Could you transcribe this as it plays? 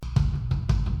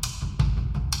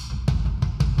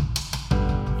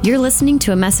You're listening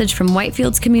to a message from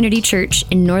Whitefields Community Church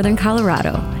in Northern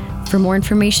Colorado. For more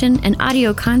information and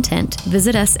audio content,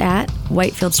 visit us at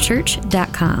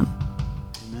whitefieldschurch.com.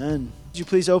 Amen. Would you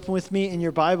please open with me in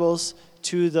your Bibles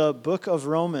to the book of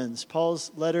Romans, Paul's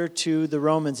letter to the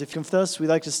Romans. If you're with us, we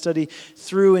like to study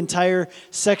through entire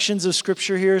sections of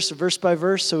Scripture here, so verse by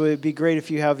verse, so it would be great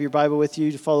if you have your Bible with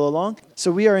you to follow along.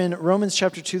 So we are in Romans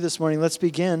chapter 2 this morning. Let's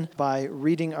begin by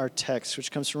reading our text,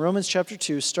 which comes from Romans chapter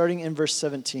 2, starting in verse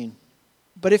 17.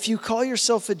 But if you call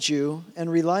yourself a Jew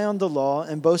and rely on the law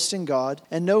and boast in God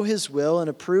and know His will and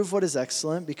approve what is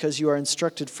excellent because you are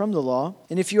instructed from the law,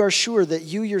 and if you are sure that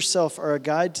you yourself are a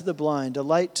guide to the blind, a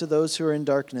light to those who are in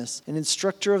darkness, an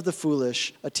instructor of the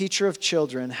foolish, a teacher of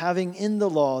children, having in the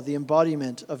law the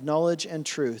embodiment of knowledge and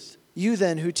truth, you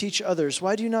then who teach others,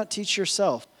 why do you not teach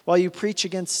yourself? While you preach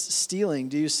against stealing,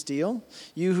 do you steal?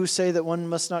 You who say that one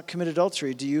must not commit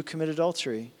adultery, do you commit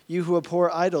adultery? You who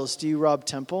abhor idols, do you rob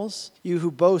temples? You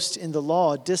who boast in the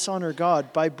law, dishonor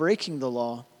God by breaking the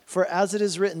law. For as it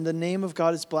is written, the name of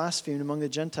God is blasphemed among the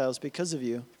Gentiles because of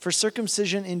you. For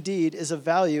circumcision indeed is of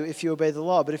value if you obey the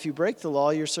law, but if you break the law,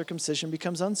 your circumcision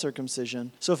becomes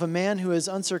uncircumcision. So if a man who is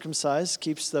uncircumcised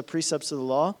keeps the precepts of the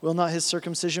law, will not his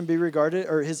circumcision be regarded,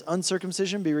 or his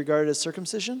uncircumcision be regarded as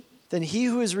circumcision? Then he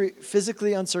who is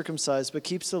physically uncircumcised but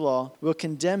keeps the law will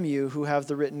condemn you who have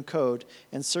the written code,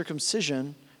 and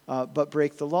circumcision but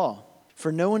break the law.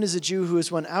 For no one is a Jew who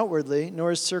is one outwardly,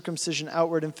 nor is circumcision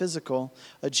outward and physical.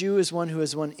 A Jew is one who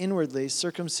is one inwardly.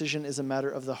 Circumcision is a matter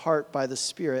of the heart by the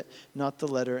Spirit, not the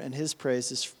letter, and his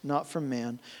praise is not from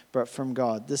man, but from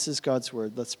God. This is God's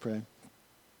word. Let's pray.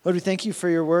 Lord, we thank you for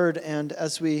your word, and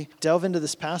as we delve into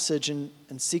this passage and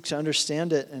seek to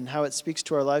understand it and how it speaks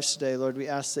to our lives today, Lord, we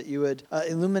ask that you would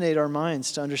illuminate our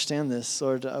minds to understand this.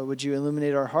 Lord, would you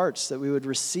illuminate our hearts, that we would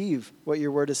receive what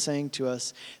your word is saying to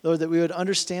us. Lord, that we would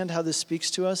understand how this speaks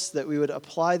to us, that we would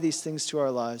apply these things to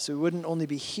our lives. So we wouldn't only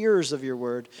be hearers of your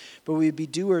word, but we would be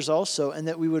doers also, and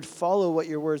that we would follow what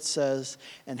your word says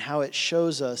and how it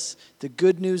shows us the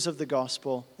good news of the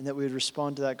gospel, and that we would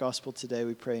respond to that gospel today,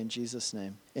 we pray in Jesus'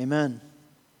 name. Amen.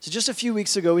 So just a few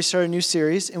weeks ago, we started a new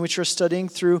series in which we're studying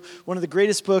through one of the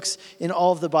greatest books in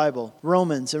all of the Bible,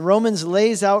 Romans. And Romans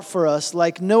lays out for us,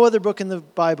 like no other book in the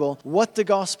Bible, what the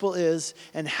gospel is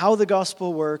and how the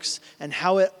gospel works and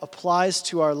how it applies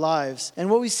to our lives.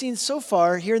 And what we've seen so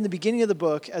far here in the beginning of the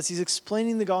book, as he's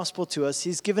explaining the gospel to us,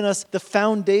 he's given us the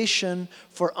foundation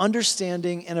for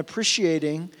understanding and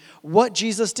appreciating what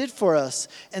Jesus did for us.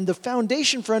 And the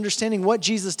foundation for understanding what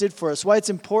Jesus did for us, why it's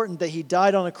important that he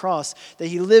died on a cross, that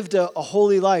he lived a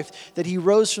holy life, that he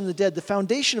rose from the dead. The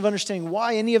foundation of understanding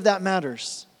why any of that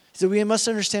matters is that we must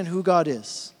understand who God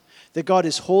is, that God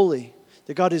is holy,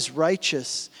 that God is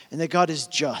righteous, and that God is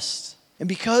just. And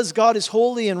because God is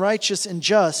holy and righteous and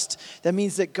just, that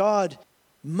means that God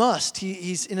must,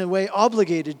 he's in a way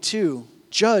obligated to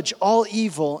judge all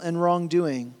evil and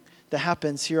wrongdoing that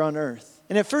happens here on earth.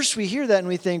 And at first we hear that and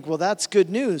we think, well, that's good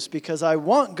news because I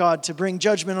want God to bring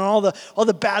judgment on all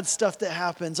the bad stuff that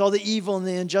happens, all the evil and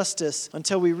the injustice,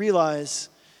 until we realize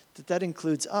that that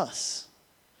includes us.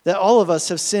 That all of us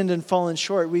have sinned and fallen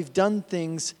short. We've done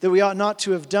things that we ought not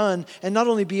to have done. And not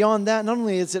only beyond that, not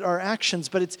only is it our actions,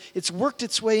 but it's worked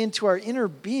its way into our inner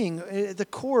being, the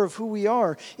core of who we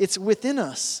are. It's within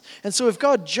us. And so if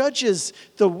God judges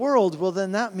the world, well,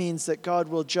 then that means that God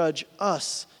will judge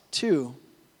us too.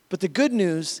 But the good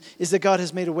news is that God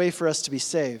has made a way for us to be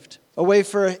saved. A way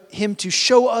for him to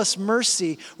show us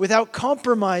mercy without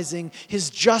compromising his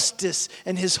justice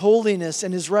and his holiness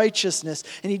and his righteousness.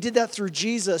 And he did that through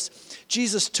Jesus.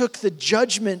 Jesus took the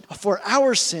judgment for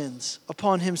our sins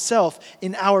upon himself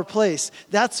in our place.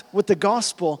 That's what the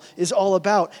gospel is all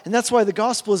about. And that's why the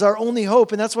gospel is our only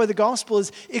hope. And that's why the gospel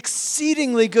is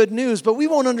exceedingly good news. But we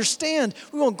won't understand,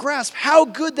 we won't grasp how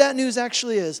good that news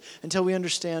actually is until we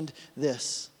understand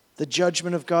this. The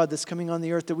judgment of God that's coming on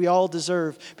the earth that we all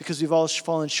deserve because we've all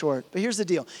fallen short. But here's the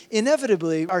deal.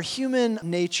 Inevitably, our human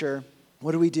nature,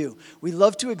 what do? We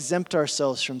love to exempt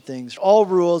ourselves from things. All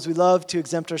rules, we love to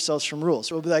exempt ourselves from rules.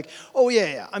 So we'll be like, oh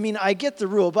yeah. I mean, I get the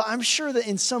rule, but I'm sure that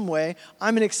in some way,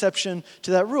 I'm an exception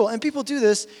to that rule. And people do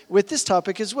this with this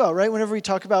topic as well, right? Whenever we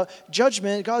talk about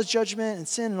judgment, God's judgment and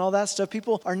sin and all that stuff,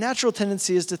 our natural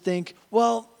tendency is to think,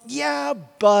 well, yeah,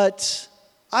 but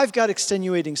I've got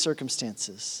extenuating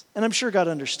circumstances, and I'm sure God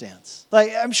understands.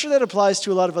 I'm sure that applies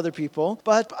to a lot of other people,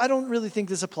 but I don't really think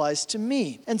this applies to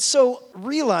me. And so,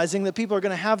 realizing that people are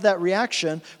going to have that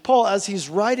reaction, Paul, as he's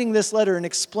writing this letter and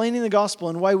explaining the gospel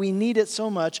and why we need it so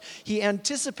much, he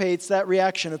anticipates that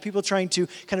reaction of people trying to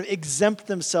kind of exempt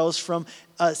themselves from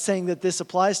saying that this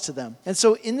applies to them. And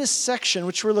so in this section,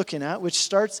 which we're looking at, which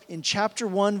starts in chapter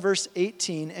 1, verse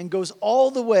 18, and goes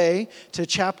all the way to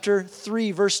chapter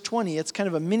 3, verse 20, it's kind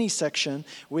of a mini section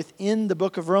within the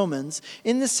book of Romans.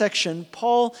 In this section,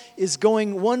 Paul is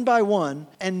going one by one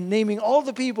and naming all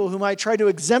the people who might try to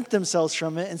exempt themselves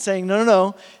from it and saying,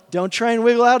 no, don't try and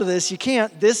wiggle out of this. You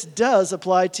can't. This does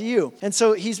apply to you. And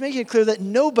so he's making it clear that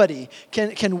nobody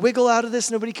can wiggle out of this.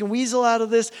 Nobody can weasel out of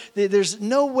this. There's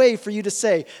no way for you to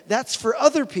say, that's for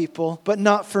other people, but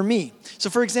not for me. So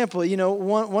for example,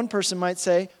 one person might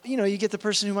say, you get the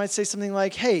person who might say something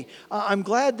like, hey, I'm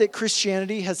glad that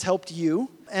Christianity has helped you.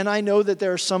 And I know that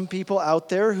there are some people out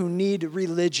there who need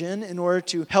religion in order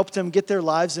to help them get their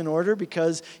lives in order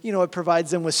because, it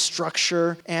provides them with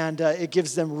structure and it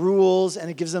gives them rules and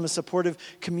it gives them a supportive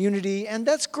community. And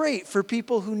that's great for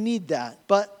people who need that.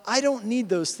 But I don't need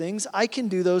those things. I can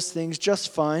do those things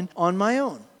just fine on my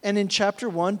own. And in chapter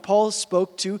 1, Paul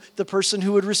spoke to the person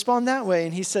who would respond that way.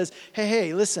 And he says,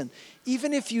 hey, listen,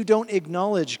 even if you don't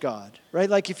acknowledge God, right?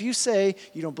 Like if you say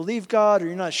you don't believe God or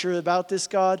you're not sure about this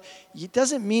God, it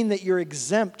doesn't mean that you're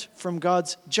exempt from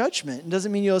God's judgment. It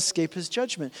doesn't mean you'll escape his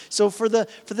judgment. So for the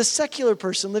secular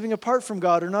person living apart from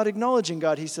God or not acknowledging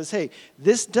God, he says, hey,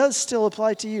 this does still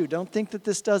apply to you. Don't think that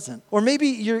this doesn't. Or maybe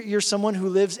you're someone who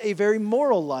lives a very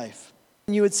moral life.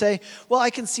 And you would say, well, I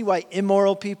can see why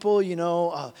immoral people,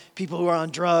 people who are on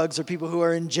drugs or people who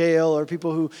are in jail or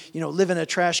people who, live in a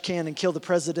trash can and kill the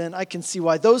president. I can see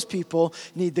why those people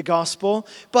need the gospel.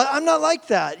 But I'm not like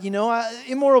that.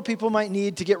 Immoral people might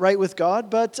need to get right with God,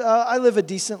 but I live a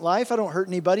decent life. I don't hurt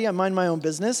anybody. I mind my own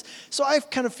business. So I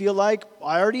kind of feel like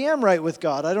I already am right with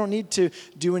God. I don't need to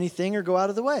do anything or go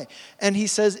out of the way. And he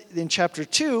says in chapter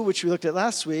 2, which we looked at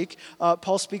last week,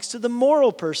 Paul speaks to the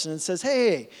moral person and says,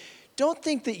 hey, don't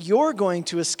think that you're going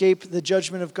to escape the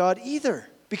judgment of God either.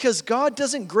 Because God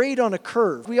doesn't grade on a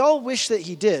curve. We all wish that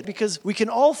he did because we can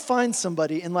all find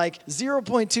somebody in like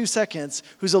 0.2 seconds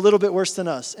who's a little bit worse than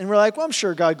us. And we're like, well, I'm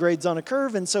sure God grades on a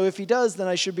curve. And so if he does, then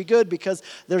I should be good because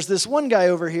there's this one guy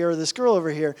over here or this girl over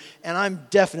here and I'm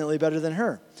definitely better than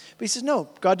her. But he says, no,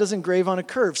 God doesn't grade on a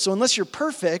curve. So unless you're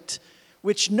perfect,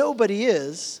 which nobody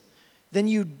is, then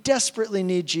you desperately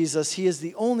need Jesus. He is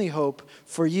the only hope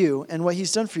for you. And what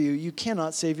he's done for you, you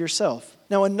cannot save yourself.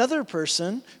 Now, another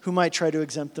person who might try to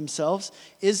exempt themselves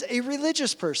is a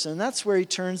religious person. That's where he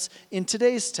turns in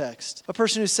today's text. A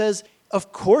person who says,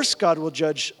 of course God will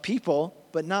judge people,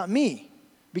 but not me,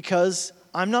 because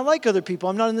I'm not like other people.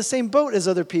 I'm not in the same boat as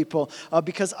other people,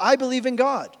 because I believe in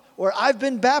God. Or I've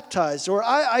been baptized, or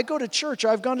I go to church, or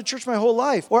I've gone to church my whole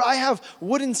life, or I have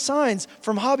wooden signs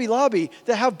from Hobby Lobby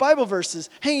that have Bible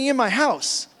verses hanging in my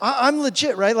house. I'm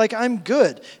legit, right? Like I'm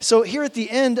good. So here at the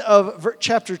end of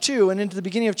chapter 2 and into the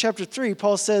beginning of chapter 3,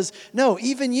 Paul says, no,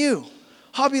 even you,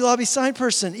 Hobby Lobby sign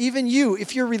person, even you,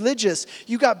 if you're religious,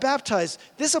 you got baptized,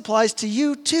 this applies to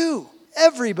you too.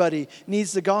 Everybody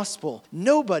needs the gospel.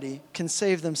 Nobody can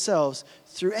save themselves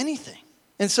through anything.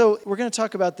 And so we're going to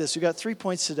talk about this. We've got 3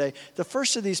 points today. The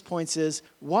first of these points is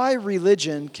why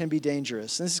religion can be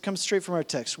dangerous. And this comes straight from our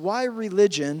text. Why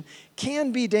religion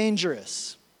can be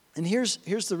dangerous. And here's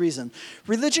the reason.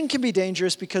 Religion can be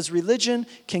dangerous because religion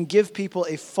can give people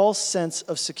a false sense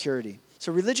of security.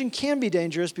 So religion can be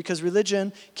dangerous because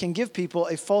religion can give people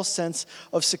a false sense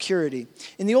of security.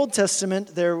 In the Old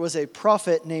Testament, there was a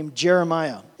prophet named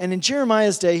Jeremiah. And in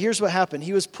Jeremiah's day, here's what happened.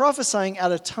 He was prophesying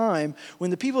at a time when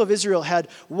the people of Israel had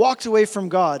walked away from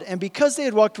God. And because they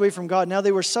had walked away from God, now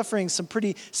they were suffering some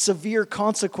pretty severe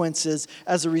consequences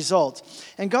as a result.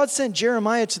 And God sent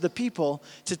Jeremiah to the people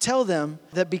to tell them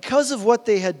that because of what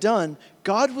they had done,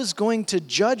 God was going to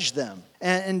judge them.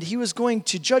 And he was going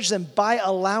to judge them by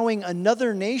allowing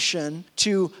another nation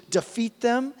to defeat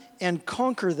them and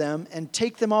conquer them and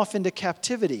take them off into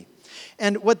captivity.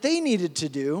 And what they needed to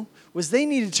do was they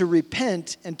needed to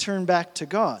repent and turn back to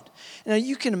God. Now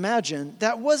you can imagine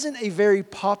that wasn't a very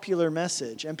popular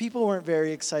message and people weren't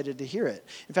very excited to hear it.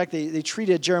 In fact, they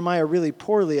treated Jeremiah really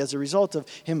poorly as a result of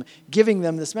him giving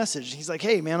them this message. He's like,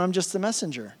 hey man, I'm just the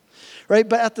messenger. Right?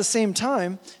 But at the same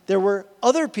time, there were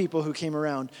other people who came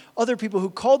around, other people who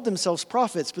called themselves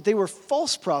prophets, but they were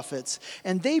false prophets.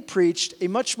 And they preached a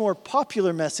much more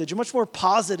popular message, a much more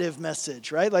positive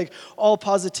message, right? Like all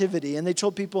positivity. And they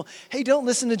told people, hey, don't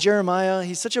listen to Jeremiah.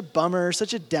 He's such a bummer,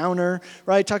 such a downer,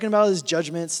 right? Talking about his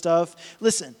judgment stuff.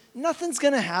 Listen, nothing's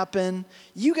going to happen.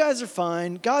 You guys are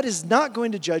fine. God is not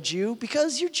going to judge you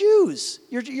because you're Jews.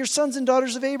 You're sons and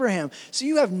daughters of Abraham. So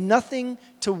you have nothing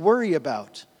to worry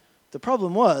about. The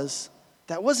problem was,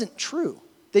 that wasn't true.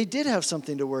 They did have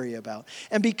something to worry about.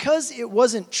 And because it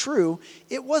wasn't true,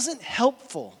 it wasn't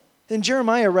helpful. Then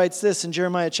Jeremiah writes this in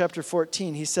Jeremiah chapter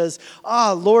 14. He says,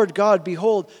 "Ah, Lord God,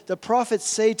 behold, the prophets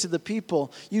say to the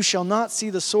people, you shall not see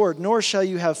the sword, nor shall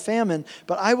you have famine,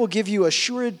 but I will give you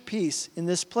assured peace in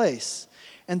this place.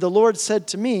 And the Lord said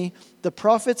to me, the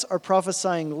prophets are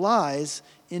prophesying lies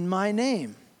in my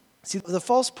name." See, the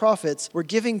false prophets were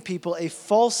giving people a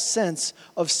false sense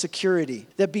of security.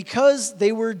 That because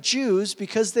they were Jews,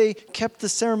 because they kept the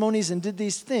ceremonies and did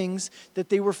these things, that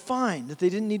they were fine, that they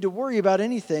didn't need to worry about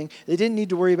anything. They didn't need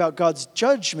to worry about God's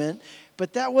judgment.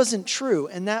 But that wasn't true,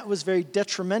 and that was very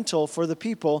detrimental for the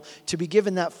people to be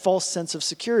given that false sense of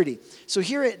security. So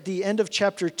here at the end of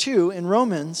chapter 2 in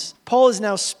Romans, Paul is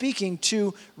now speaking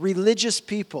to religious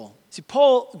people. See,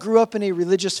 Paul grew up in a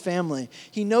religious family.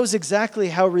 He knows exactly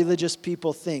how religious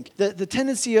people think. The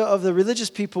tendency of the religious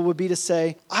people would be to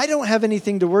say, I don't have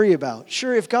anything to worry about.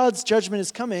 Sure, if God's judgment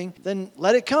is coming, then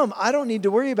let it come. I don't need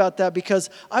to worry about that because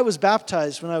I was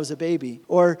baptized when I was a baby.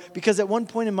 Or because at one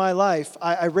point in my life,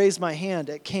 I raised my hand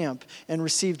at camp and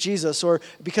received Jesus. Or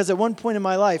because at one point in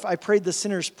my life, I prayed the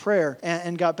sinner's prayer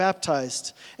and got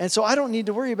baptized. And so I don't need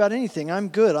to worry about anything. I'm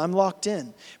good. I'm locked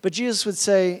in. But Jesus would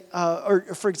say,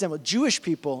 or for example, Jewish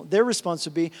people, their response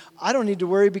would be, I don't need to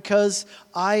worry because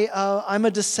I'm a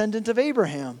descendant of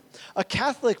Abraham. A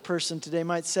Catholic person today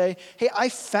might say, hey, I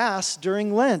fast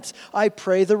during Lent. I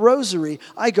pray the rosary.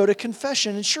 I go to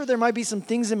confession. And sure, there might be some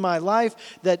things in my life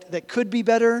that could be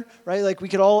better, right? Like we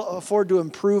could all afford to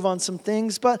improve on some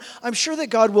things, but I'm sure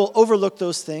that God will overlook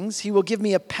those things. He will give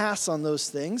me a pass on those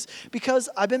things because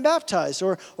I've been baptized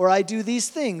or I do these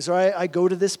things or I go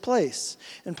to this place.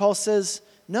 And Paul says,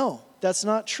 no. That's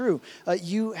not true.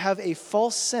 You have a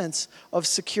false sense of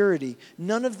security.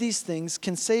 None of these things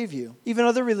can save you. Even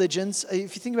other religions,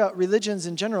 if you think about religions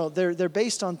in general, they're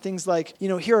based on things like,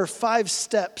 here are 5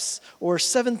 steps or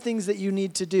 7 things that you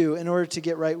need to do in order to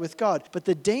get right with God. But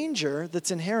the danger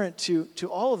that's inherent to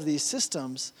all of these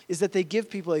systems is that they give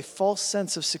people a false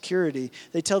sense of security.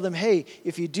 They tell them, hey,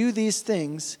 if you do these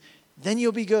things, then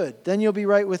you'll be good. Then you'll be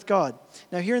right with God.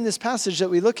 Now here in this passage that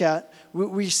we look at,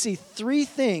 we see 3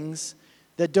 things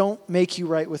that don't make you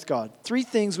right with God. 3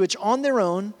 things which on their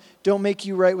own don't make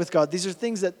you right with God. These are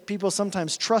things that people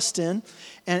sometimes trust in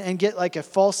and get like a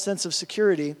false sense of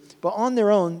security, but on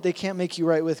their own, they can't make you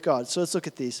right with God. So let's look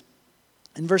at these.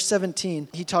 In verse 17,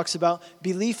 he talks about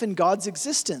belief in God's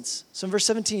existence. So in verse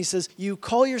 17, he says, you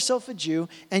call yourself a Jew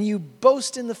and you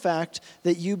boast in the fact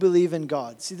that you believe in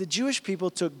God. See, the Jewish people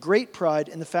took great pride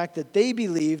in the fact that they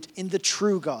believed in the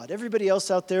true God. Everybody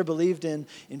else out there believed in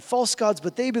false gods,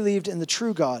 but they believed in the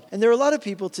true God. And there are a lot of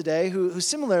people today who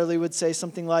similarly would say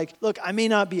something like, look, I may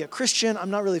not be a Christian,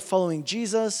 I'm not really following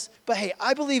Jesus, but hey,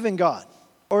 I believe in God.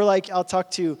 Or like I'll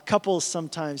talk to couples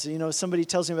sometimes, somebody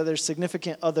tells me about their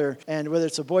significant other and whether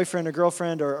it's a boyfriend or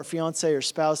girlfriend or a fiance or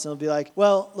spouse, and they'll be like,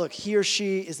 well, look, he or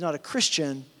she is not a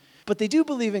Christian, but they do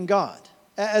believe in God.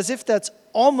 As if that's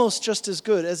almost just as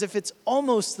good, as if it's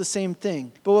almost the same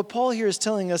thing. But what Paul here is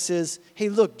telling us is, hey,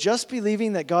 look, just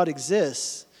believing that God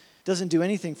exists doesn't do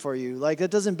anything for you. Like that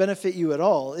doesn't benefit you at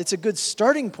all. It's a good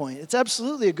starting point. It's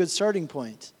absolutely a good starting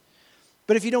point.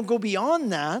 But if you don't go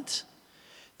beyond that,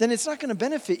 then it's not going to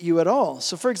benefit you at all.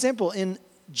 So for example, in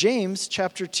James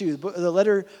chapter 2, the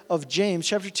letter of James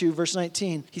chapter 2, verse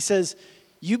 19, he says,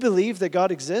 you believe that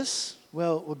God exists?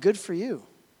 Well, good for you.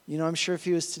 I'm sure if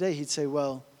he was today, he'd say,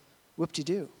 well,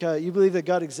 whoop-de-doo. You believe that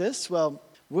God exists? Well,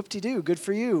 whoop-de-doo, good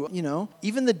for you.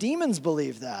 Even the demons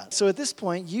believe that. So at this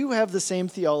point, you have the same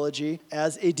theology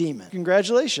as a demon.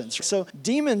 Congratulations. So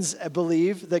demons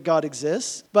believe that God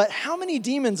exists, but how many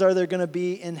demons are there going to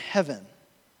be in heaven?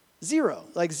 0,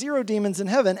 like 0 demons in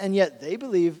heaven, and yet they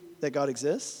believe that God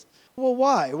exists. Well,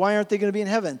 why? Why aren't they going to be in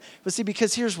heaven? But see,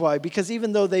 because here's why. Because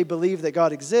even though they believe that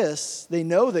God exists, they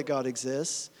know that God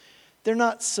exists, they're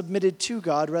not submitted to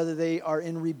God, rather they are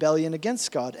in rebellion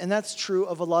against God. And that's true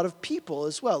of a lot of people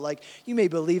as well. Like you may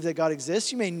believe that God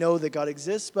exists, you may know that God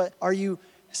exists, but are you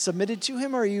submitted to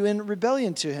him or are you in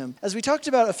rebellion to him? As we talked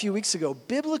about a few weeks ago,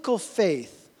 biblical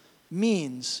faith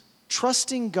means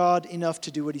trusting God enough to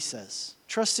do what he says.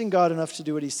 Trusting God enough to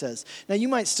do what he says. Now, you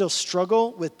might still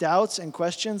struggle with doubts and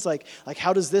questions like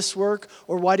how does this work?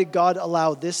 Or why did God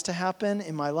allow this to happen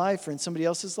in my life or in somebody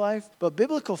else's life? But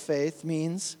biblical faith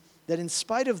means that in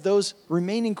spite of those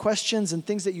remaining questions and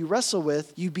things that you wrestle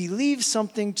with, you believe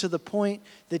something to the point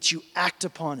that you act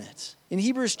upon it. In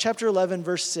Hebrews chapter 11,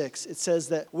 verse 6, it says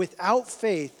that without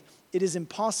faith, it is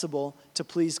impossible to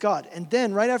please God. And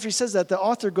then right after he says that, the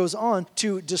author goes on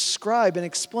to describe and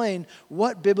explain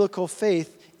what biblical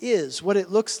faith is, what it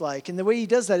looks like. And the way he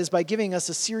does that is by giving us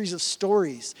a series of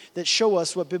stories that show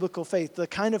us what biblical faith, the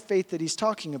kind of faith that he's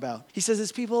talking about. He says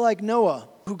it's people like Noah,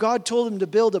 who God told him to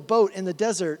build a boat in the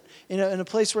desert in a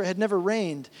place where it had never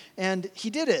rained. And he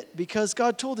did it because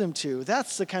God told him to.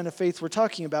 That's the kind of faith we're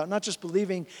talking about, not just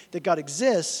believing that God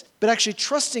exists, but actually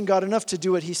trusting God enough to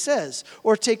do what he says.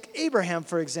 Or take Abraham,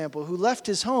 for example, who left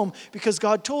his home because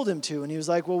God told him to. And he was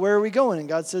like, well, where are we going? And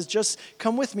God says, just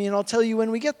come with me and I'll tell you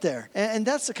when we get there. And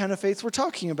that's the kind of faith we're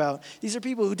talking about. These are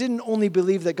people who didn't only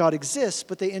believe that God exists,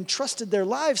 but they entrusted their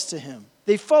lives to him.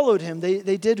 They followed him.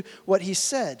 They did what he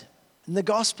said. In the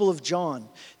Gospel of John,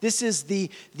 this is the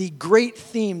great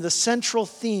theme, the central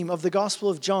theme of the Gospel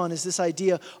of John is this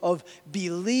idea of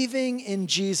believing in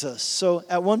Jesus. So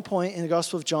at one point in the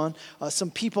Gospel of John, some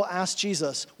people asked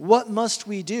Jesus, what must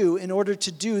we do in order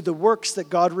to do the works that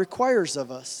God requires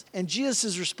of us? And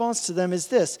Jesus' response to them is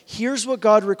this, here's what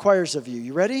God requires of you.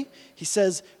 You ready? He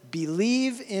says,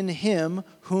 believe in him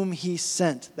whom he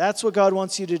sent. That's what God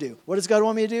wants you to do. What does God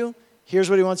want me to do? Here's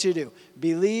what he wants you to do.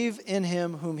 Believe in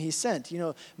him whom he sent. You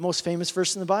know, most famous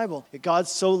verse in the Bible. God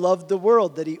so loved the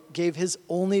world that he gave his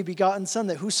only begotten son,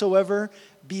 that whosoever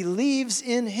believes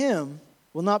in him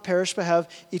will not perish but have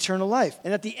eternal life.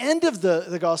 And at the end of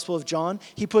the Gospel of John,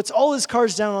 he puts all his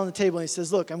cards down on the table and he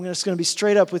says, look, I'm just going to be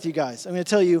straight up with you guys. I'm going to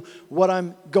tell you what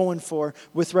I'm going for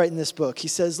with writing this book. He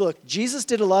says, look, Jesus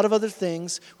did a lot of other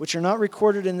things which are not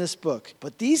recorded in this book.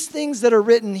 But these things that are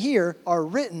written here are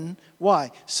written,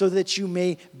 why? So that you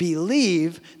may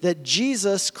believe that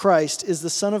Jesus Christ is the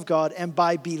Son of God, and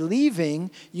by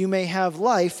believing, you may have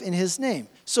life in his name.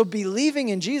 So believing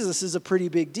in Jesus is a pretty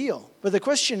big deal. But the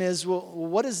question is, well,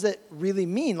 what does that really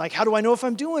mean? Like, how do I know if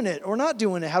I'm doing it or not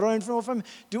doing it? How do I know if I'm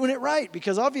doing it right?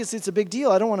 Because obviously it's a big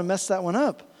deal. I don't want to mess that one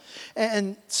up.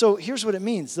 And so here's what it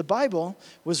means. The Bible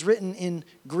was written in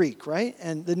Greek, right?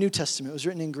 And the New Testament was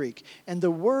written in Greek. And the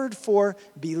word for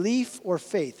belief or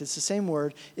faith, it's the same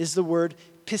word, is the word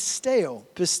pisteo.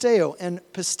 Pisteo. And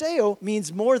pisteo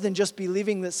means more than just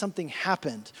believing that something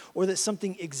happened or that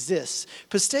something exists.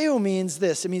 Pisteo means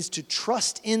this. It means to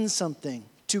trust in something,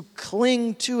 to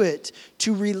cling to it,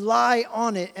 to rely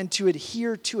on it, and to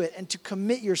adhere to it, and to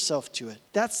commit yourself to it.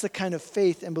 That's the kind of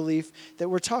faith and belief that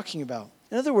we're talking about.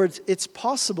 In other words, it's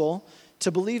possible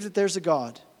to believe that there's a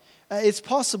God. It's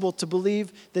possible to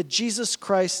believe that Jesus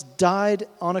Christ died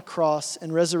on a cross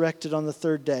and resurrected on the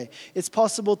third day. It's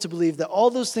possible to believe that all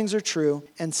those things are true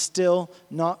and still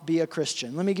not be a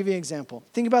Christian. Let me give you an example.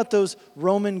 Think about those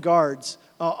Roman guards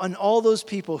and all those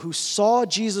people who saw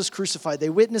Jesus crucified. They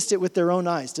witnessed it with their own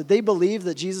eyes. Did they believe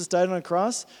that Jesus died on a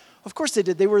cross? Of course they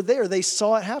did. They were there. They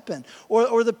saw it happen.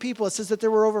 Or the people, it says that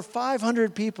there were over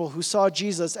 500 people who saw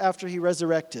Jesus after he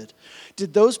resurrected.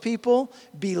 Did those people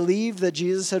believe that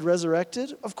Jesus had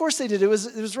resurrected? Of course they did. It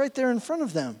was right there in front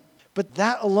of them. But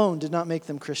that alone did not make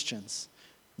them Christians.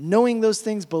 Knowing those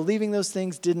things, believing those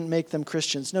things didn't make them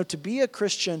Christians. No, to be a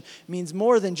Christian means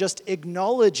more than just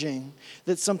acknowledging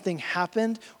that something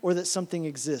happened or that something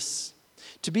exists.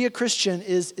 To be a Christian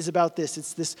is about this.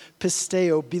 It's this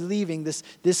pisteo, believing,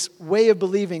 this way of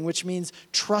believing, which means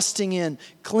trusting in,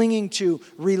 clinging to,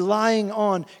 relying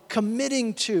on,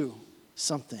 committing to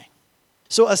something.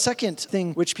 So a second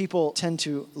thing which people tend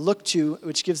to look to,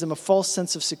 which gives them a false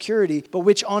sense of security, but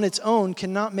which on its own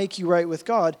cannot make you right with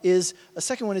God, is a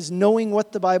second one is knowing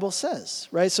what the Bible says,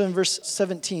 right? So in verse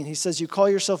 17, he says, you call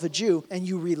yourself a Jew and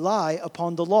you rely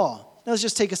upon the law. Now let's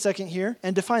just take a second here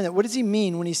and define that. What does he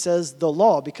mean when he says the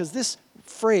law? Because this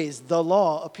phrase, the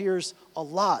law, appears a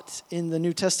lot in the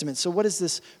New Testament. So what does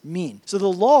this mean? So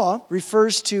the law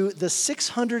refers to the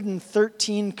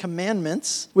 613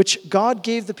 commandments which God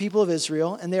gave the people of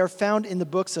Israel, and they are found in the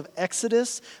books of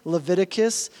Exodus,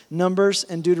 Leviticus, Numbers,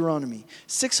 and Deuteronomy.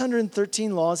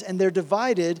 613 laws, and they're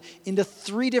divided into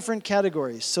 3 different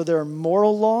categories. So there are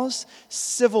moral laws,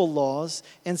 civil laws,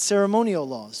 and ceremonial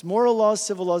laws. Moral laws,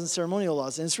 civil laws, and ceremonial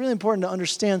laws. And it's really important to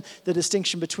understand the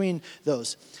distinction between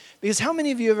those. Because how many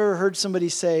of you have ever heard somebody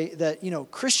say that,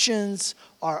 Christians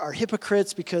are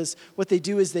hypocrites because what they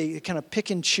do is they kind of pick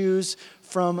and choose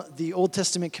from the Old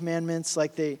Testament commandments,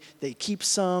 like they keep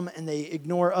some and they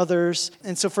ignore others.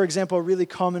 And so, for example, a really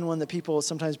common one that people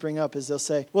sometimes bring up is they'll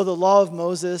say, well, the law of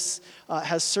Moses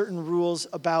has certain rules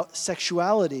about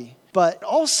sexuality, but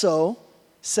also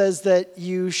says that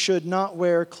you should not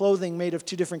wear clothing made of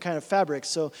 2 different kind of fabrics.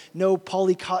 So no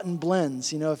polycotton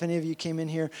blends. If any of you came in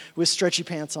here with stretchy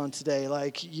pants on today,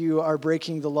 like you are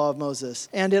breaking the law of Moses.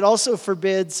 And it also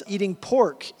forbids eating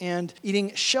pork and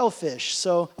eating shellfish.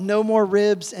 So no more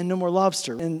ribs and no more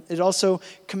lobster. And it also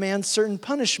commands certain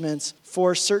punishments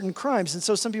for certain crimes. And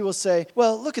so some people say,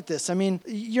 well, look at this. I mean,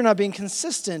 you're not being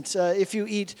consistent. If you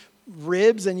eat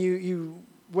ribs and you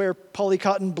wear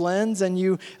polycotton blends and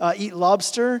you eat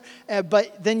lobster,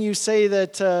 but then you say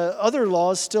that other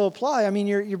laws still apply. I mean,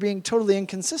 you're being totally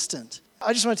inconsistent.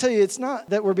 I just want to tell you, it's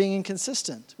not that we're being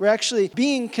inconsistent. We're actually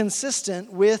being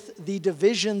consistent with the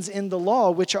divisions in the law,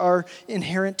 which are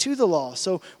inherent to the law.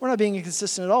 So we're not being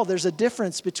inconsistent at all. There's a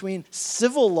difference between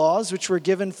civil laws, which were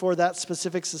given for that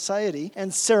specific society,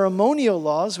 and ceremonial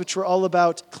laws, which were all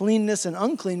about cleanness and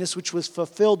uncleanness, which was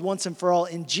fulfilled once and for all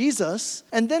in Jesus.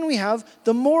 And then we have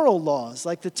the moral laws,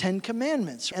 like the Ten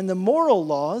Commandments. And the moral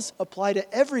laws apply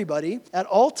to everybody at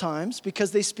all times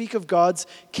because they speak of God's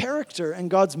character and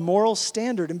God's moral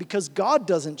standard. And because God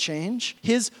doesn't change,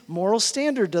 his moral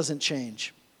standard doesn't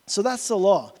change. So that's the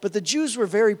law. But the Jews were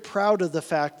very proud of the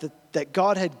fact that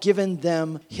God had given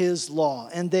them his law.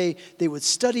 And they would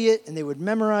study it and they would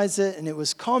memorize it. And it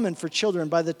was common for children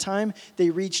by the time they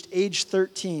reached age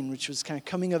 13, which was kind of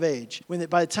coming of age.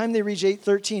 By the time they reached age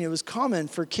 13, it was common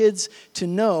for kids to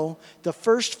know the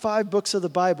first 5 books of the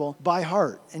Bible by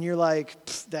heart. And you're like,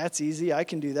 that's easy. I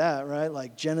can do that, right?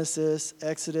 Like Genesis,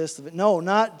 Exodus. No,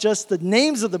 not just the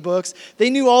names of the books. They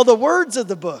knew all the words of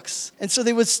the books. And so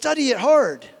they would study it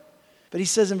hard. But he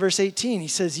says in verse 18, he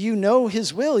says, you know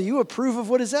his will. You approve of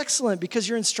what is excellent because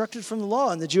you're instructed from the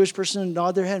law. And the Jewish person would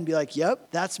nod their head and be like,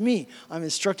 yep, that's me. I'm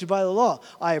instructed by the law.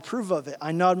 I approve of it.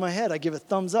 I nod my head. I give a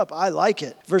thumbs up. I like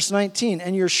it. Verse 19,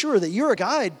 and you're sure that you're a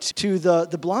guide to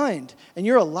the blind, and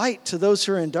you're a light to those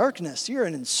who are in darkness. You're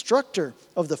an instructor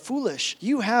of the foolish.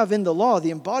 You have in the law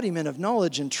the embodiment of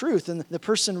knowledge and truth. And the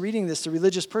person reading this, the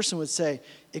religious person, would say,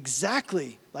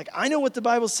 exactly. Like, I know what the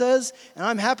Bible says, and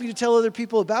I'm happy to tell other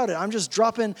people about it. I'm just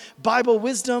dropping Bible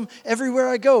wisdom everywhere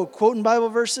I go, quoting Bible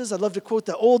verses. I'd love to quote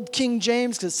the old King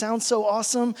James because it sounds so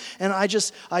awesome. And I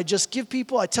just give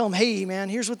people, I tell them, hey, man,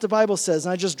 here's what the Bible says.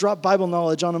 And I just drop Bible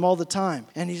knowledge on them all the time.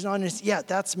 And he's not, yeah,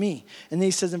 that's me. And then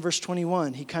he says in verse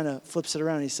 21, he kind of flips it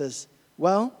around. And he says,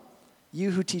 well,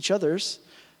 you who teach others,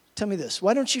 tell me this,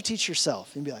 why don't you teach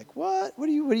yourself? And be like, what? What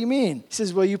do you mean? He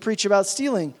says, well, you preach about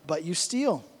stealing, but you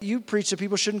steal. You preach that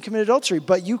people shouldn't commit adultery,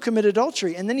 but you commit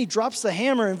adultery. And then he drops the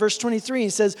hammer in verse 23. He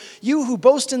says, you who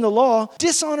boast in the law,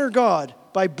 dishonor God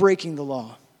by breaking the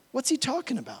law. What's he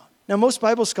talking about? Now, most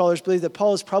Bible scholars believe that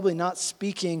Paul is probably not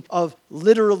speaking of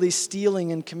literally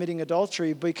stealing and committing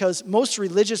adultery, because most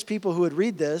religious people who would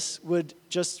read this would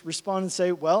just respond and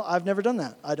say, well, I've never done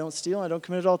that. I don't steal, I don't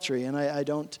commit adultery, and I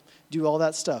don't do all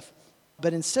that stuff.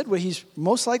 But instead, what he's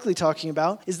most likely talking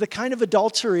about is the kind of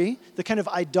adultery, the kind of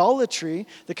idolatry,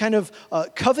 the kind of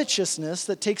covetousness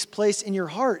that takes place in your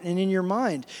heart and in your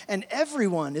mind. And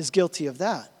everyone is guilty of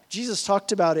that. Jesus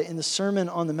talked about it in the Sermon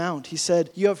on the Mount. He said,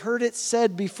 you have heard it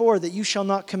said before that you shall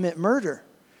not commit murder.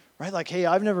 Right? Like, hey,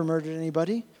 I've never murdered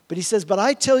anybody. But he says, but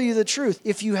I tell you the truth.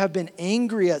 If you have been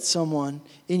angry at someone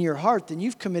in your heart, then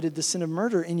you've committed the sin of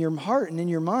murder in your heart and in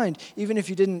your mind, even if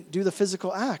you didn't do the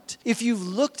physical act. If you've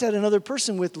looked at another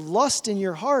person with lust in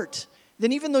your heart,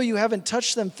 then even though you haven't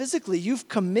touched them physically, you've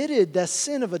committed that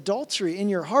sin of adultery in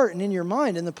your heart and in your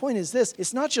mind. And the point is this,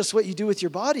 it's not just what you do with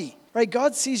your body, right?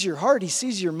 God sees your heart, he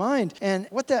sees your mind. And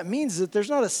what that means is that there's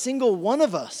not a single one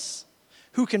of us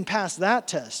who can pass that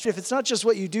test. If it's not just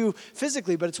what you do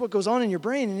physically, but it's what goes on in your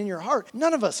brain and in your heart,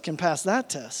 none of us can pass that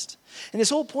test. And his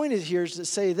whole point here is to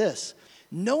say this,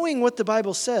 knowing what the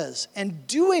Bible says and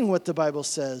doing what the Bible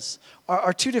says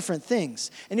are two different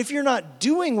things. And if you're not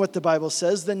doing what the Bible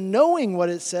says, then knowing what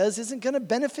it says isn't going to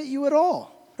benefit you at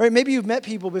all. Right? Maybe you've met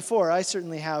people before. I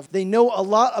certainly have. They know a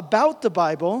lot about the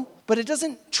Bible, but it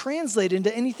doesn't translate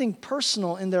into anything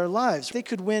personal in their lives. They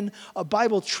could win a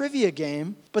Bible trivia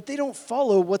game, but they don't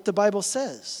follow what the Bible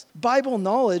says. Bible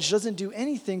knowledge doesn't do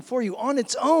anything for you on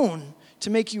its own to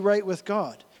make you right with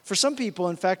God. For some people,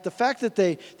 in fact, the fact that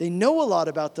they know a lot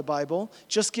about the Bible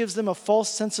just gives them a false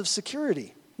sense of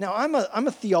security. Now, I'm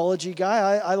a theology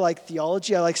guy. I like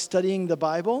theology. I like studying the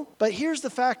Bible. But here's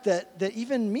the fact that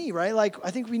even me, right? Like,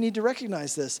 I think we need to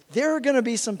recognize this. There are going to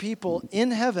be some people in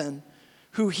heaven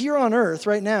who here on earth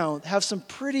right now have some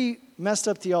pretty messed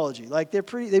up theology. Like, they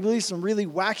believe some really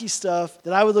wacky stuff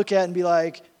that I would look at and be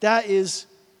like, that is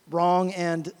wrong,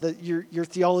 and your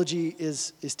theology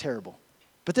is terrible.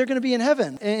 But they're going to be in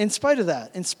heaven in spite of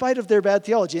that, in spite of their bad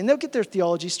theology. And they'll get their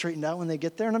theology straightened out when they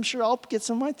get there. And I'm sure I'll get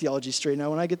some of my theology straightened out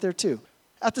when I get there too.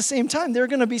 At the same time, there are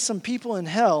going to be some people in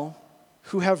hell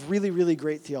who have really, really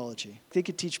great theology. They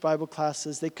could teach Bible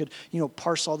classes. They could,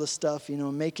 parse all the stuff,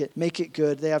 make it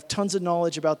good. They have tons of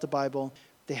knowledge about the Bible.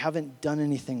 They haven't done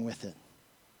anything with it.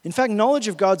 In fact, knowledge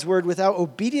of God's word without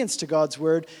obedience to God's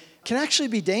word can actually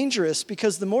be dangerous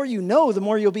because the more you know, the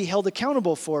more you'll be held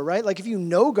accountable for, right? Like if you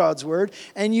know God's word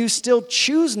and you still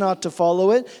choose not to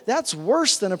follow it, that's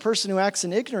worse than a person who acts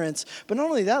in ignorance. But not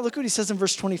only that, look what he says in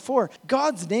verse 24.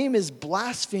 God's name is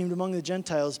blasphemed among the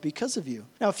Gentiles because of you.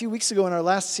 Now, a few weeks ago in our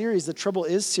last series, the Trouble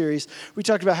Is series, we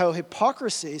talked about how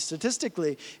hypocrisy,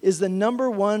 statistically, is the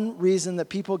number one reason that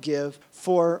people give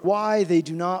for why they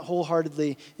do not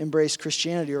wholeheartedly embrace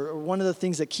Christianity, or one of the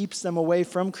things that keeps them away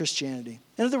from Christianity.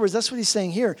 In other words, that's what he's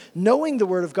saying here. Knowing the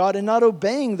Word of God and not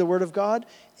obeying the Word of God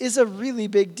is a really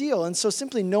big deal. And so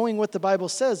simply knowing what the Bible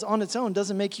says on its own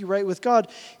doesn't make you right with God.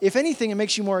 If anything, it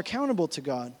makes you more accountable to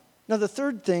God. Now, the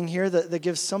third thing here that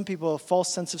gives some people a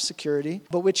false sense of security,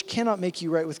 but which cannot make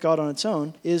you right with God on its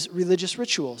own, is religious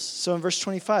rituals. So in verse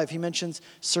 25, he mentions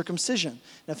circumcision.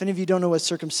 Now, if any of you don't know what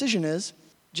circumcision is,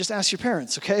 just ask your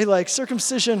parents, okay? Like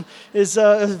circumcision is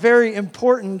a very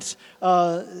important,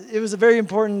 it was a very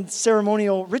important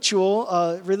ceremonial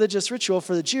ritual, religious ritual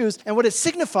for the Jews. And what it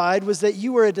signified was that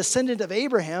you were a descendant of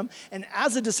Abraham. And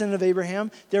as a descendant of Abraham,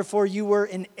 therefore you were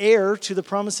an heir to the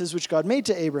promises which God made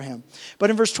to Abraham. But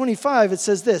in verse 25, it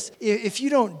says this: if you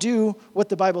don't do what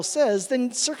the Bible says,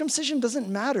 then circumcision doesn't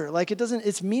matter. Like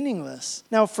it's meaningless.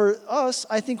 Now for us,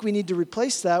 I think we need to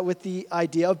replace that with the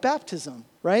idea of baptism.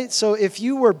 Right? So if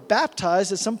you were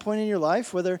baptized at some point in your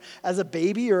life, whether as a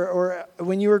baby or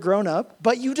when you were grown up,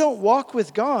 but you don't walk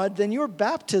with God, then your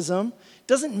baptism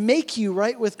doesn't make you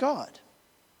right with God.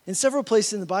 In several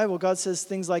places in the Bible, God says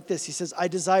things like this. He says, I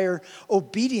desire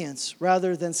obedience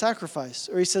rather than sacrifice.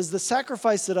 Or he says, the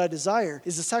sacrifice that I desire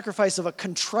is the sacrifice of a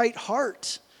contrite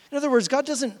heart. In other words, God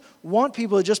doesn't want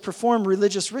people to just perform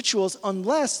religious rituals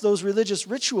unless those religious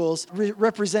rituals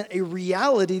represent a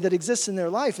reality that exists in their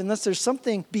life, unless there's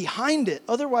something behind it.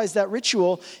 Otherwise, that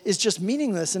ritual is just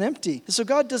meaningless and empty. And so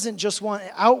God doesn't just want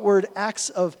outward acts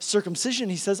of circumcision.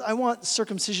 He says, I want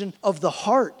circumcision of the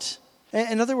heart.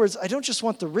 In other words, I don't just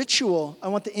want the ritual, I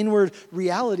want the inward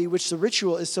reality which the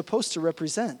ritual is supposed to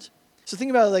represent. So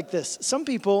think about it like this. Some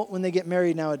people, when they get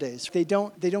married nowadays, they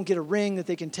don't get a ring that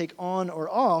they can take on or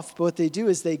off, but what they do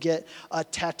is they get a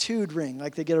tattooed ring,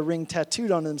 like they get a ring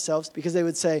tattooed on themselves, because they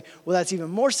would say, well, that's even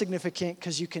more significant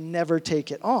because you can never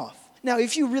take it off. Now,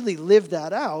 if you really live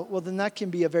that out, well, then that can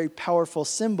be a very powerful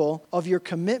symbol of your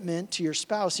commitment to your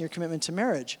spouse and your commitment to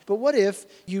marriage. But what if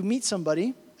you meet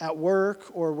somebody at work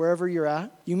or wherever you're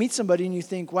at, you meet somebody and you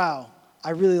think, wow,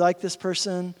 I really like this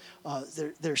person,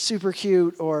 they're super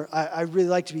cute, or I really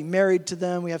like to be married to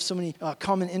them, we have so many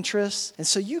common interests. And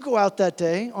so you go out that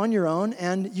day on your own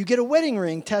and you get a wedding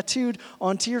ring tattooed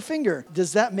onto your finger.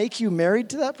 Does that make you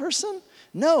married to that person?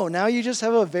 No, now you just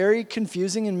have a very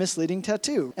confusing and misleading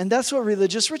tattoo. And that's what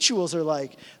religious rituals are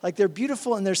like. Like they're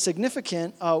beautiful and they're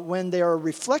significant when they are a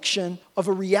reflection of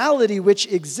a reality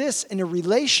which exists in a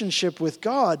relationship with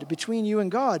God, between you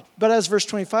and God. But as verse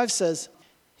 25 says,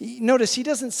 notice he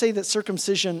doesn't say that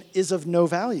circumcision is of no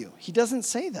value. He doesn't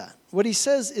say that. What he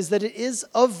says is that it is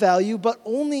of value, but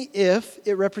only if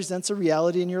it represents a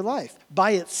reality in your life.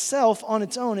 By itself, on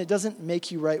its own, it doesn't make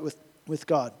you right with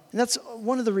God. And that's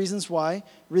one of the reasons why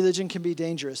religion can be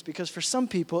dangerous, because for some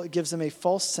people, it gives them a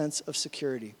false sense of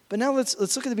security. But now let's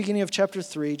look at the beginning of chapter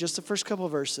 3, just the first couple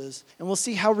of verses, and we'll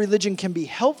see how religion can be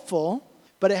helpful,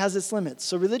 but it has its limits.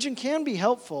 So religion can be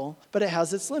helpful, but it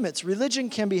has its limits. Religion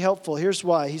can be helpful. Here's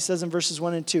why. He says in verses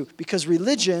 1 and 2, because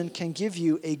religion can give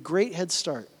you a great head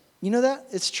start. You know that?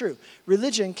 It's true.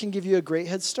 Religion can give you a great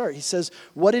head start. He says,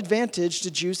 what advantage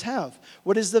do Jews have?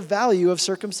 What is the value of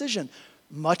circumcision?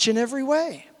 Much in every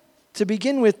way. To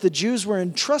begin with, the Jews were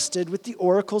entrusted with the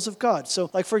oracles of God. So,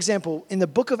 like for example, in the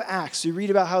book of Acts, we read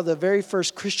about how the very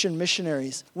first Christian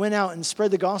missionaries went out and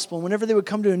spread the gospel. And whenever they would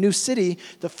come to a new city,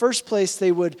 the first place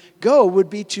they would go would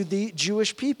be to the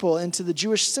Jewish people and to the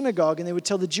Jewish synagogue, and they would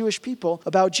tell the Jewish people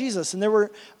about Jesus. And there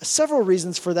were several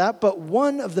reasons for that, but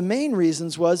one of the main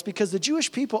reasons was because the Jewish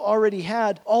people already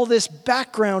had all this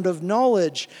background of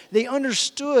knowledge. They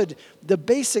understood the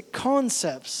basic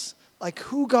concepts, like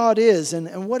who God is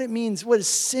and what it means, what is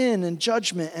sin and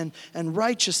judgment and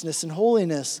righteousness and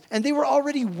holiness. And they were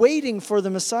already waiting for the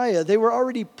Messiah. They were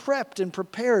already prepped and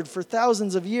prepared for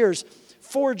thousands of years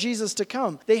for Jesus to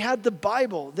come. They had the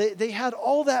Bible. They had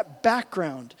all that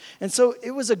background. And so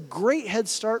it was a great head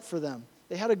start for them.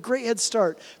 They had a great head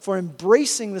start for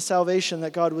embracing the salvation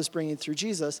that God was bringing through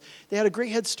Jesus. They had a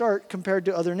great head start compared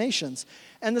to other nations.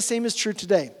 And the same is true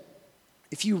today.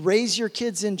 If you raise your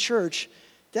kids in church,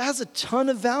 that has a ton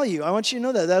of value. I want you to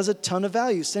know that. That has a ton of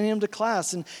value. Sending them to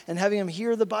class and having them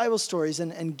hear the Bible stories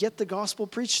and get the gospel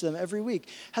preached to them every week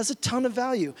has a ton of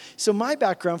value. So my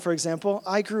background, for example,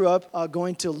 I grew up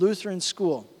going to Lutheran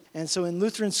school. And so in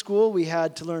Lutheran school, we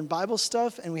had to learn Bible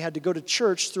stuff, and we had to go to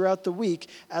church throughout the week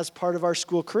as part of our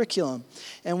school curriculum.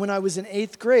 And when I was in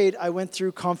 8th grade, I went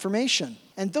through confirmation.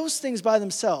 And those things by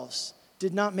themselves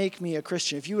did not make me a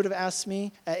Christian. If you would have asked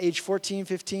me at age 14,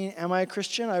 15, am I a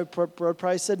Christian? I would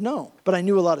probably said no. But I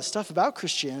knew a lot of stuff about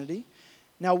Christianity.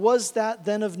 Now, was that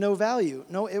then of no value?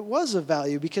 No, it was of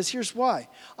value, because here's why.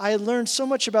 I had learned so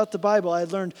much about the Bible. I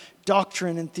had learned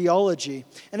doctrine and theology.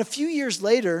 And a few years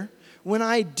later, when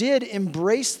I did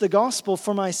embrace the gospel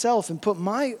for myself and put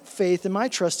my faith and my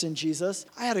trust in Jesus,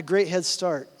 I had a great head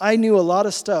start. I knew a lot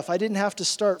of stuff. I didn't have to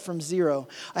start from zero.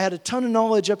 I had a ton of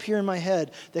knowledge up here in my head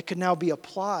that could now be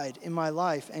applied in my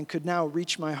life and could now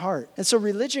reach my heart. And so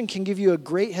religion can give you a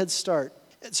great head start.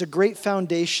 It's a great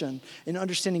foundation in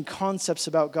understanding concepts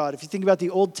about God. If you think about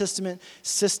the Old Testament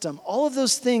system, all of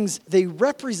those things, they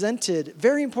represented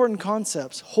very important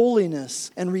concepts: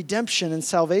 holiness and redemption and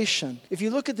salvation. If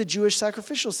you look at the Jewish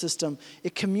sacrificial system,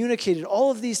 it communicated all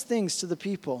of these things to the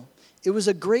people. It was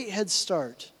a great head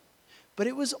start, but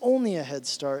it was only a head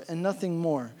start and nothing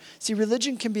more. See,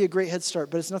 religion can be a great head start,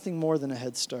 but it's nothing more than a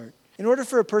head start. In order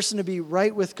for a person to be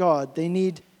right with God, they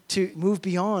need to move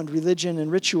beyond religion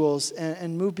and rituals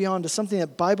and move beyond to something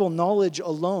that Bible knowledge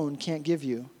alone can't give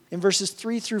you. In verses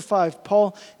 3 through 5,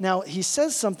 Paul, now he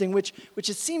says something which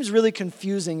it seems really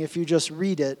confusing if you just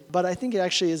read it, but I think it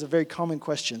actually is a very common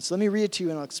question. So let me read it to you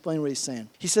and I'll explain what he's saying.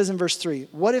 He says in verse 3,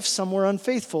 "What if some were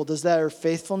unfaithful? Does their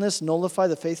faithfulness nullify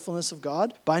the faithfulness of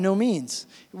God? By no means."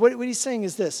 What he's saying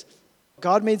is this: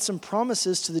 God made some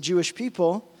promises to the Jewish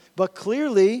people, but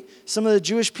clearly, some of the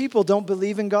Jewish people don't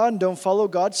believe in God and don't follow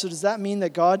God. So does that mean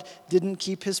that God didn't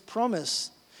keep his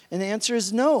promise? And the answer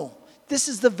is no. This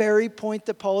is the very point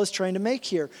that Paul is trying to make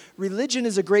here. Religion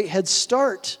is a great head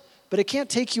start, but it can't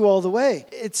take you all the way.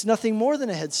 It's nothing more than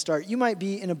a head start. You might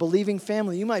be in a believing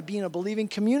family. You might be in a believing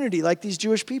community like these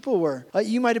Jewish people were.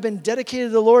 You might have been dedicated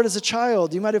to the Lord as a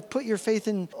child. You might have put your faith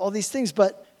in all these things,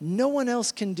 but no one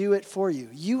else can do it for you.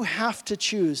 You have to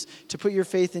choose to put your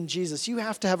faith in Jesus. You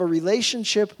have to have a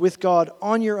relationship with God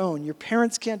on your own. Your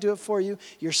parents can't do it for you.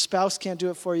 Your spouse can't do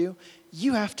it for you.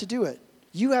 You have to do it.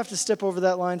 You have to step over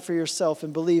that line for yourself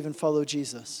and believe and follow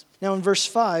Jesus. Now in verse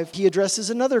 5, he addresses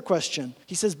another question.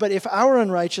 He says, "But if our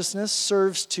unrighteousness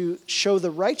serves to show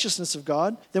the righteousness of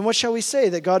God, then what shall we say?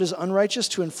 That God is unrighteous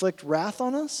to inflict wrath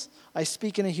on us? I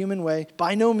speak in a human way.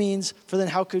 By no means, for then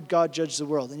how could God judge the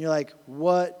world?" And you're like,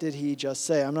 what did he just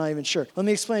say? I'm not even sure. Let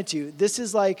me explain it to you. This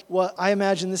is like what I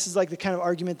imagine this is like the kind of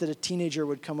argument that a teenager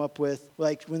would come up with,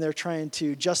 like when they're trying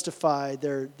to justify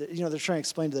they're trying to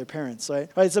explain to their parents, right?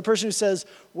 It's the person who says,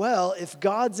 well, if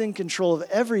God's in control of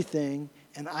everything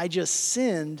and I just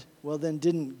sinned, well, then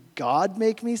didn't God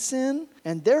make me sin?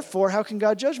 And therefore, how can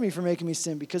God judge me for making me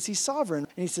sin? Because he's sovereign.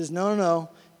 And he says, no,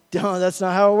 that's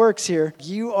not how it works here.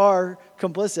 You are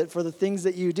complicit for the things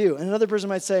that you do. And another person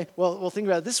might say, well, think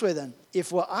about it this way then.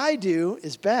 If what I do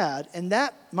is bad, and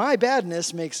that my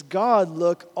badness makes God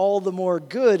look all the more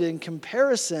good in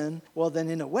comparison, well, then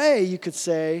in a way you could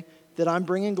say that I'm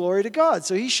bringing glory to God.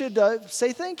 So he should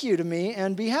say thank you to me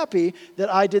and be happy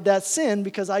that I did that sin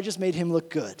because I just made him look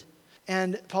good.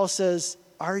 And Paul says,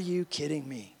 are you kidding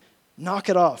me? Knock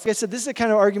it off. Like I said, this is the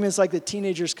kind of arguments like the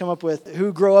teenagers come up with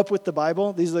who grow up with the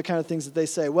Bible. These are the kind of things that they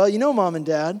say. Well, Mom and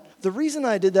Dad, the reason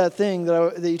I did that thing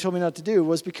that you told me not to do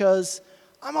was because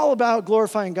I'm all about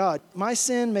glorifying God. My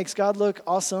sin makes God look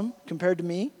awesome compared to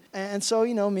me. And so,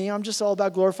 me, I'm just all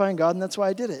about glorifying God, and that's why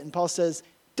I did it. And Paul says,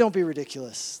 don't be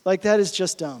ridiculous. Like, that is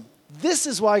just dumb. This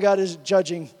is why God is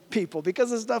judging people,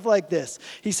 because of stuff like this.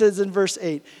 He says in verse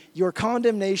 8, your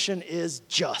condemnation is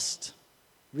just.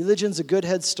 Religion's a good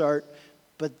head start,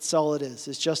 but that's all it is.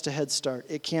 It's just a head start.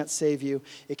 It can't save you.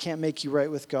 It can't make you right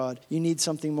with God. You need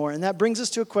something more. And that brings us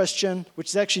to a question which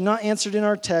is actually not answered in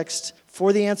our text.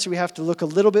 For the answer, we have to look a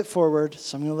little bit forward.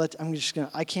 So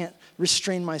I can't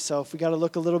restrain myself. We got to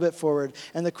look a little bit forward.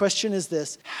 And the question is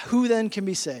this: who then can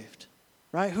be saved?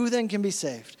 Right? Who then can be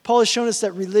saved? Paul has shown us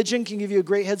that religion can give you a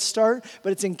great head start,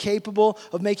 but it's incapable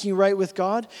of making you right with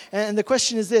God. And the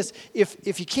question is this: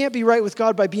 if you can't be right with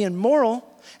God by being moral,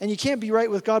 and you can't be right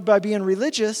with God by being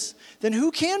religious, then who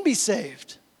can be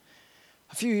saved?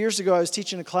 A few years ago, I was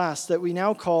teaching a class that we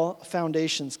now call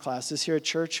Foundations classes here at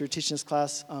church. We're teaching this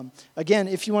class. Again,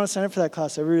 if you want to sign up for that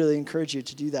class, I really encourage you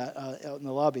to do that out in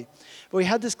the lobby. But we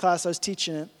had this class, I was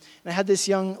teaching it, and I had this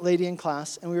young lady in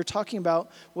class, and we were talking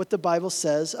about what the Bible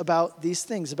says about these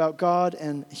things, about God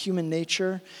and human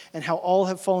nature, and how all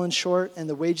have fallen short, and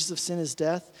the wages of sin is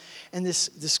death. And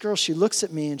this girl, she looks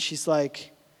at me, and she's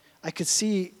like, I could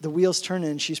see the wheels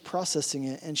turning, and she's processing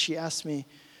it, and she asked me,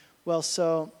 well,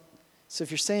 so if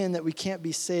you're saying that we can't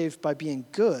be saved by being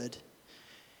good,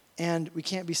 and we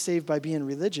can't be saved by being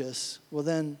religious, well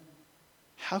then,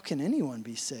 how can anyone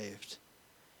be saved?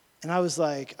 And I was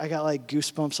like, I got like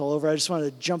goosebumps all over. I just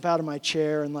wanted to jump out of my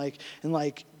chair and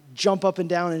jump up and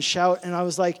down and shout. And I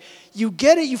was like, you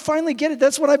get it. You finally get it.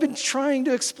 That's what I've been trying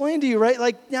to explain to you, right?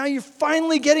 Like now you're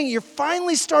finally getting it. You're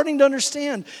finally starting to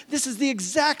understand. This is the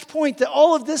exact point that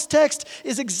all of this text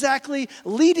is exactly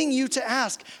leading you to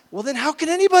ask. Well, then how can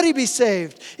anybody be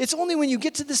saved? It's only when you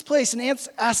get to this place and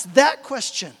ask that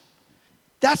question,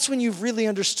 that's when you've really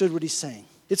understood what he's saying.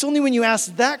 It's only when you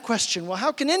ask that question, well,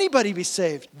 how can anybody be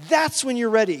saved? That's when you're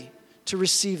ready to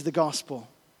receive the gospel.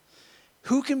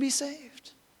 Who can be saved?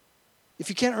 If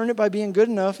you can't earn it by being good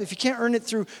enough, if you can't earn it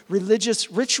through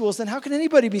religious rituals, then how can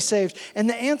anybody be saved? And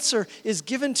the answer is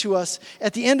given to us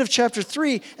at the end of chapter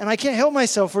 3, and I can't help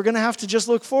myself. We're going to have to just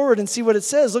look forward and see what it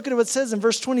says. Look at what it says in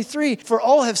verse 23. For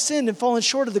all have sinned and fallen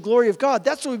short of the glory of God.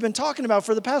 That's what we've been talking about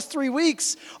for the past 3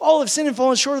 weeks. All have sinned and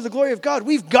fallen short of the glory of God.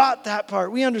 We've got that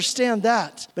part. We understand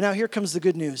that. But now here comes the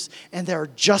good news. And they are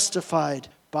justified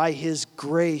by his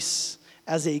grace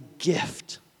as a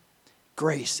gift.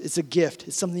 Grace. It's a gift.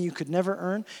 It's something you could never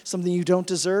earn, something you don't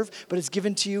deserve, but it's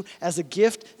given to you as a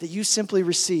gift that you simply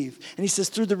receive. And he says,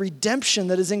 through the redemption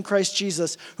that is in Christ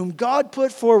Jesus, whom God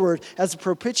put forward as a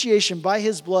propitiation by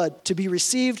his blood to be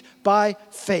received by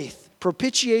faith.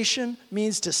 Propitiation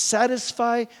means to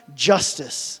satisfy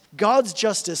justice. God's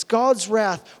justice, God's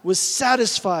wrath was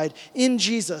satisfied in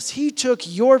Jesus. He took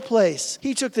your place.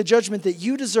 He took the judgment that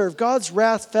you deserve. God's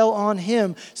wrath fell on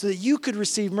him so that you could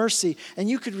receive mercy and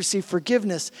you could receive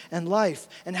forgiveness and life.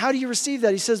 And how do you receive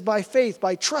that? He says by faith,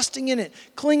 by trusting in it,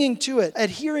 clinging to it,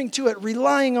 adhering to it,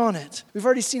 relying on it. We've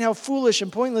already seen how foolish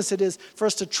and pointless it is for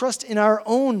us to trust in our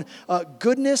own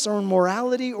goodness, our own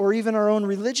morality, or even our own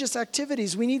religious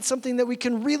activities. We need something that we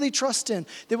can really trust in,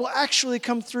 that will actually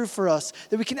come through for us,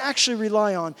 that we can actually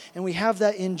rely on, and we have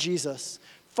that in Jesus.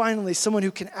 Finally, someone who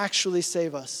can actually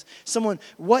save us. Someone,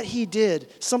 what he did,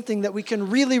 something that we can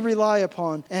really rely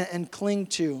upon and cling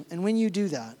to. And when you do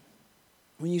that,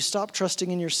 when you stop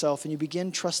trusting in yourself and you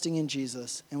begin trusting in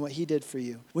Jesus and what he did for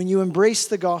you, when you embrace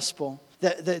the gospel,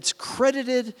 that it's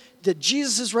credited, that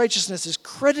Jesus' righteousness is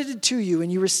credited to you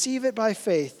and you receive it by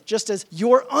faith, just as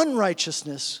your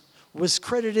unrighteousness was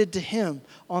credited to him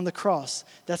on the cross.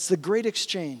 That's the great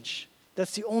exchange.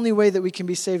 That's the only way that we can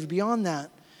be saved. Beyond that,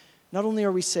 not only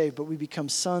are we saved, but we become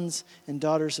sons and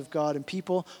daughters of God and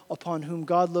people upon whom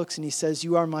God looks and he says,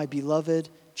 you are my beloved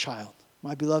child,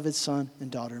 my beloved son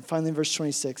and daughter. And finally in verse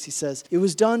 26, he says, it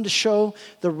was done to show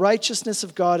the righteousness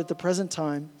of God at the present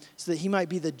time so that he might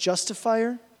be the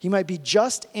justifier. He might be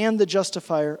just and the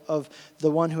justifier of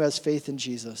the one who has faith in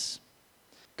Jesus.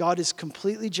 God is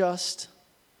completely just.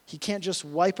 He can't just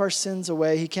wipe our sins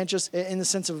away. He can't just, in the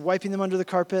sense of wiping them under the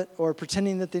carpet or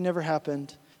pretending that they never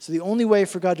happened. So the only way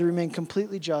for God to remain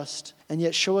completely just and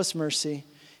yet show us mercy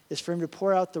is for him to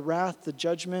pour out the wrath, the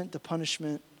judgment, the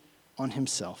punishment on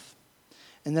himself.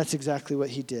 And that's exactly what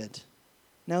he did.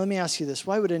 Now let me ask you this.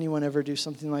 Why would anyone ever do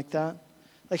something like that?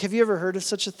 Like, have you ever heard of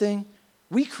such a thing?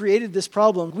 We created this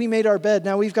problem. We made our bed.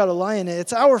 Now we've got to lie in it.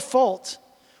 It's our fault.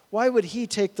 Why would he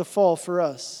take the fall for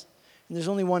us? And there's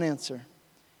only one answer.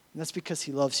 And that's because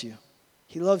he loves you.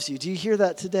 He loves you. Do you hear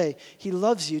that today? He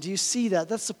loves you. Do you see that?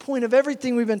 That's the point of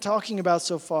everything we've been talking about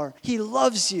so far. He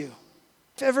loves you.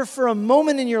 If ever for a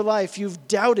moment in your life you've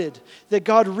doubted that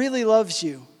God really loves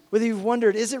you, whether you've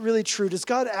wondered, is it really true? Does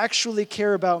God actually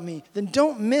care about me? Then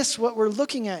don't miss what we're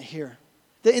looking at here.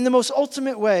 That in the most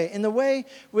ultimate way, in the way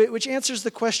which answers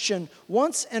the question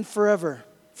once and forever,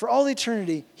 for all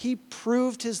eternity, he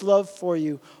proved his love for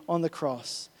you on the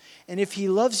cross. And if he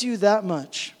loves you that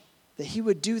much, that he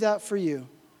would do that for you,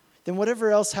 then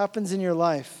whatever else happens in your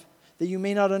life that you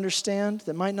may not understand,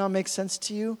 that might not make sense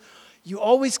to you, you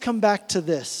always come back to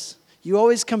this. You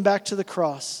always come back to the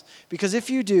cross. Because if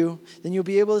you do, then you'll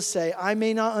be able to say, I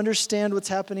may not understand what's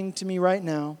happening to me right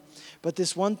now, but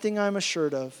this one thing I'm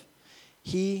assured of,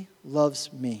 he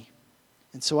loves me.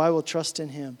 And so I will trust in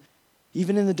him,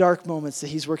 even in the dark moments, that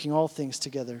he's working all things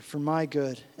together for my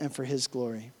good and for his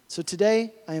glory. So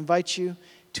today, I invite you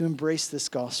to embrace this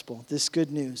gospel, this good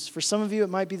news. For some of you, it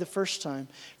might be the first time.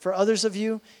 For others of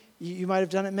you, you might have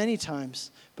done it many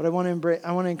times. But I want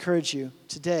to encourage you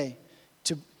today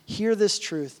to hear this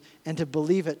truth and to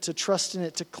believe it, to trust in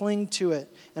it, to cling to it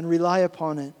and rely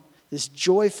upon it. This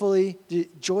joyful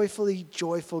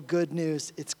good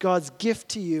news. It's God's gift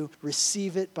to you.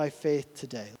 Receive it by faith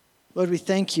today. Lord, we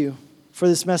thank you for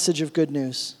this message of good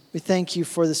news. We thank you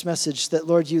for this message that,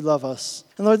 Lord, you love us.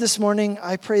 And Lord, this morning,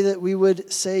 I pray that we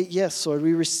would say, yes, Lord,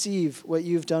 we receive what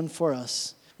you've done for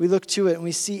us. We look to it and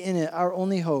we see in it our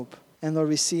only hope. And Lord,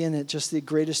 we see in it just the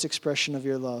greatest expression of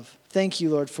your love. Thank you,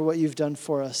 Lord, for what you've done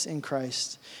for us in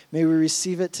Christ. May we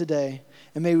receive it today,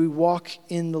 and may we walk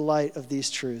in the light of these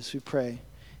truths. We pray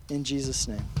in Jesus'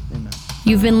 name. Amen.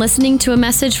 You've been listening to a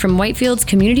message from Whitefields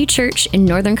Community Church in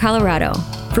Northern Colorado.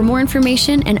 For more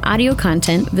information and audio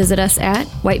content, visit us at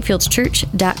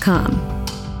whitefieldschurch.com.